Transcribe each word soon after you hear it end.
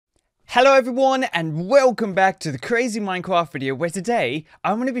Hello everyone and welcome back to the crazy Minecraft video where today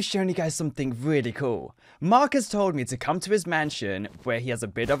I'm going to be showing you guys something really cool. Mark has told me to come to his mansion where he has a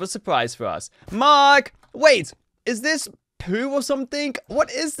bit of a surprise for us. Mark! Wait! Is this poo or something? What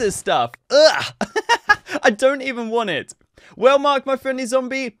is this stuff? Ugh! I don't even want it. Well, Mark, my friendly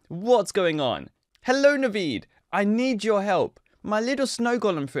zombie, what's going on? Hello, Naveed. I need your help. My little snow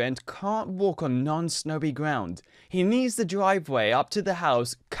golem friend can't walk on non-snowy ground. He needs the driveway up to the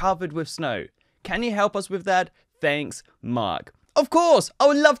house covered with snow. Can you help us with that? Thanks, Mark. Of course, I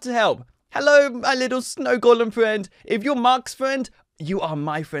would love to help. Hello, my little snow golem friend. If you're Mark's friend, you are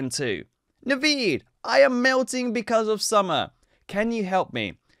my friend too. Naveed, I am melting because of summer. Can you help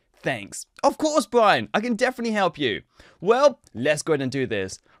me? Thanks. Of course, Brian. I can definitely help you. Well, let's go ahead and do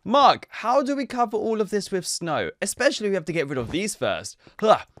this. Mark, how do we cover all of this with snow? Especially we have to get rid of these first.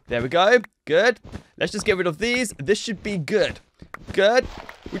 There we go. Good. Let's just get rid of these. This should be good. Good.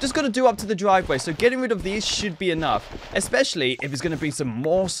 We're just going to do up to the driveway. So getting rid of these should be enough. Especially if it's going to be some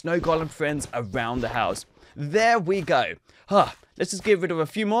more snow golem friends around the house. There we go. Let's just get rid of a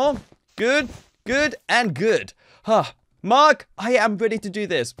few more. Good. Good. And good. Mark, I am ready to do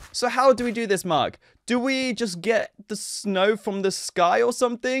this. So how do we do this, Mark? Do we just get the snow from the sky or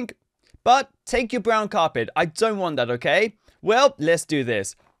something? But take your brown carpet. I don't want that, okay? Well, let's do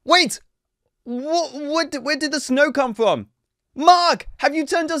this. Wait! Where did the snow come from? Mark, have you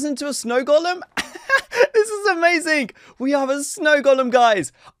turned us into a snow golem? This is amazing. We have a snow golem,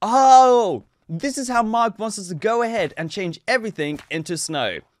 guys. Oh, this is how Mark wants us to go ahead and change everything into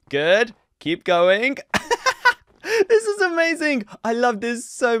snow. Good. Keep going. This is amazing. I love this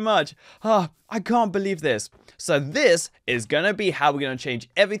so much. I can't believe this. So this is going to be how we're going to change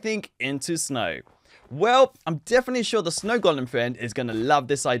everything into snow. Well, I'm definitely sure the snow golem friend is going to love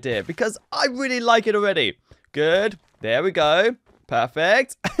this idea because I really like it already. Good. There we go.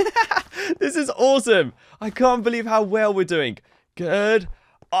 Perfect. This is awesome. I can't believe how well we're doing. Good.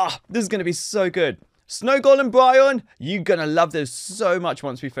 This is going to be so good. Snow Golem Brian, you're going to love this so much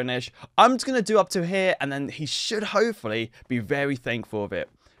once we finish. I'm just going to do up to here and then he should hopefully be very thankful of it.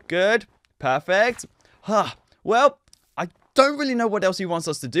 Good. Perfect. Well, I don't really know what else he wants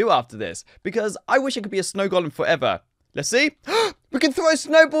us to do after this because I wish I could be a Snow Golem forever. Let's see. We can throw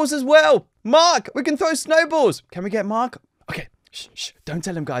snowballs as well. Mark, we can throw snowballs. Can we get Mark? Okay. Shh. Don't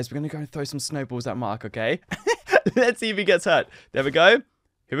tell him, guys. We're going to go and throw some snowballs at Mark, okay? Let's see if he gets hurt. There we go.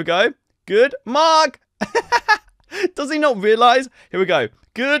 Here we go. Good. Mark! Does he not realize? Here we go.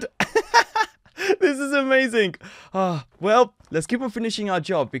 Good. This is amazing. Well, let's keep on finishing our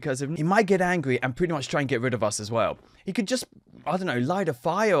job because he might get angry and pretty much try and get rid of us as well. He could just, I don't know, light a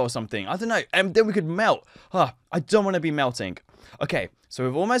fire or something. I don't know. And then we could melt. I don't want to be melting. Okay, so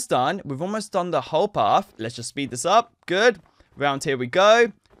we've almost done. We've almost done the whole path. Let's just speed this up. Good. Round here we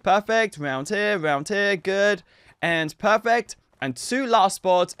go. Perfect. Round here. Good. And perfect. And 2 last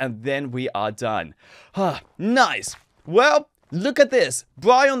spots, and then we are done. Nice. Well, look at this.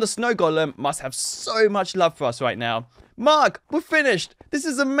 Brian the Snow Golem must have so much love for us right now. Mark, we're finished. This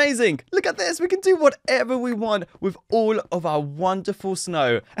is amazing. Look at this. We can do whatever we want with all of our wonderful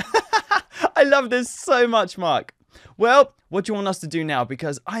snow. I love this so much, Mark. Well, what do you want us to do now?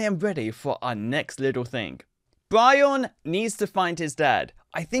 Because I am ready for our next little thing. Brian needs to find his dad.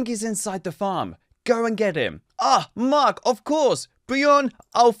 I think he's inside the farm. Go and get him. Mark, of course. Brian,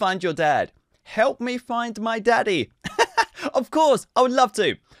 I'll find your dad. Help me find my daddy. Of course, I would love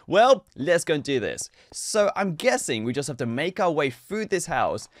to. Well, let's go and do this. So I'm guessing we just have to make our way through this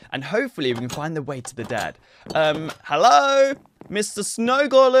house and hopefully we can find the way to the dad. Hello? Mr. Snow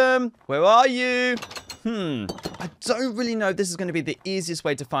Golem, where are you? I don't really know if this is going to be the easiest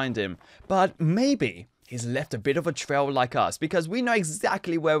way to find him, but maybe he's left a bit of a trail like us because we know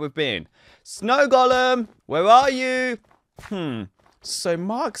exactly where we've been. Snow Golem, where are you? So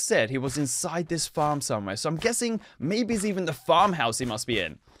Mark said he was inside this farm somewhere. So I'm guessing maybe it's even the farmhouse he must be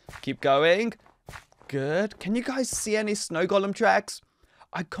in. Keep going. Good. Can you guys see any Snow Golem tracks?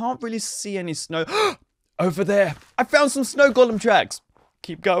 I can't really see any snow. Over there. I found some Snow Golem tracks.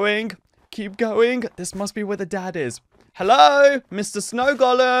 Keep going. Keep going. This must be where the dad is. Hello, Mr. Snow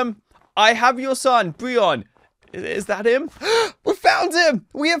Golem. I have your son, Brian. Is that him? We found him!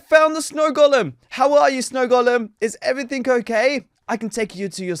 We have found the Snow Golem! How are you, Snow Golem? Is everything okay? I can take you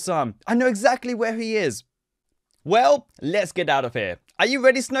to your son. I know exactly where he is. Well, let's get out of here. Are you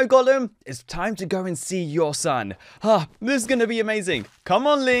ready, Snow Golem? It's time to go and see your son. This is going to be amazing. Come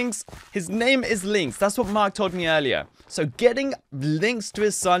on, Lynx. His name is Lynx. That's what Mark told me earlier. So getting Lynx to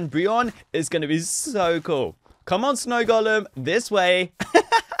his son, Brian, is going to be so cool. Come on, Snow Golem. This way.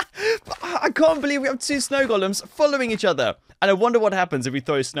 I can't believe we have 2 snow golems following each other. And I wonder what happens if we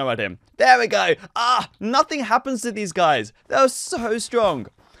throw snow at him. There we go. Ah, nothing happens to these guys. They're so strong.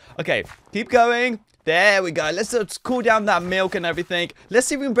 Okay, keep going. There we go. Let's cool down that milk and everything. Let's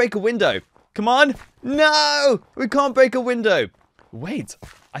see if we can break a window. Come on. No, we can't break a window. Wait,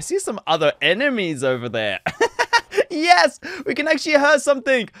 I see some other enemies over there. Yes, we can actually hurt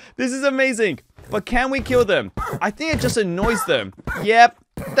something. This is amazing. But can we kill them? I think it just annoys them. Yep,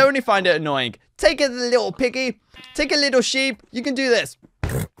 they only find it annoying. Take it, little piggy. Take a little sheep. You can do this.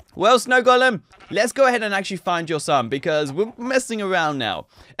 Well, Snow Golem, let's go ahead and actually find your son because we're messing around now.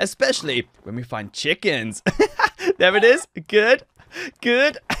 Especially when we find chickens. There it is. Good.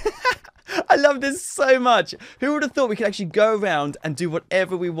 Good. I love this so much. Who would have thought we could actually go around and do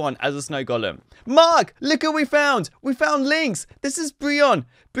whatever we want as a snow golem? Mark, look what we found. We found Lynx. This is Brion.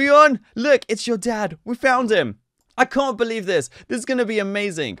 Brion, look, it's your dad. We found him. I can't believe this. This is going to be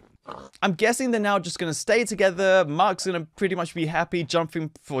amazing. I'm guessing they're now just going to stay together. Mark's going to pretty much be happy,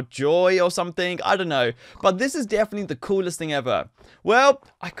 jumping for joy or something. I don't know. But this is definitely the coolest thing ever. Well,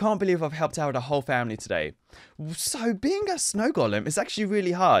 I can't believe I've helped out a whole family today. So being a snow golem is actually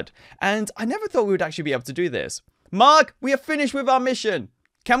really hard. And I never thought we would actually be able to do this. Mark, we are finished with our mission.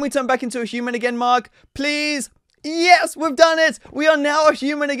 Can we turn back into a human again, Mark? Please? Yes, we've done it. We are now a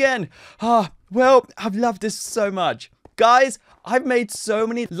human again. Ah, well, I've loved this so much. Guys, I've made so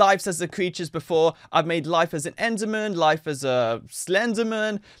many lives as the creatures before. I've made life as an enderman, life as a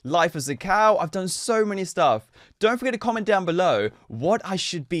slenderman, life as a cow. I've done so many stuff. Don't forget to comment down below what I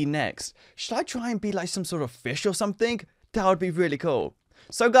should be next. Should I try and be like some sort of fish or something? That would be really cool.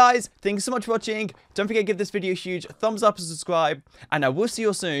 So guys, thank you so much for watching. Don't forget to give this video a huge thumbs up and subscribe. And I will see you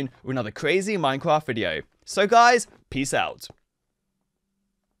all soon with another crazy Minecraft video. So guys, peace out.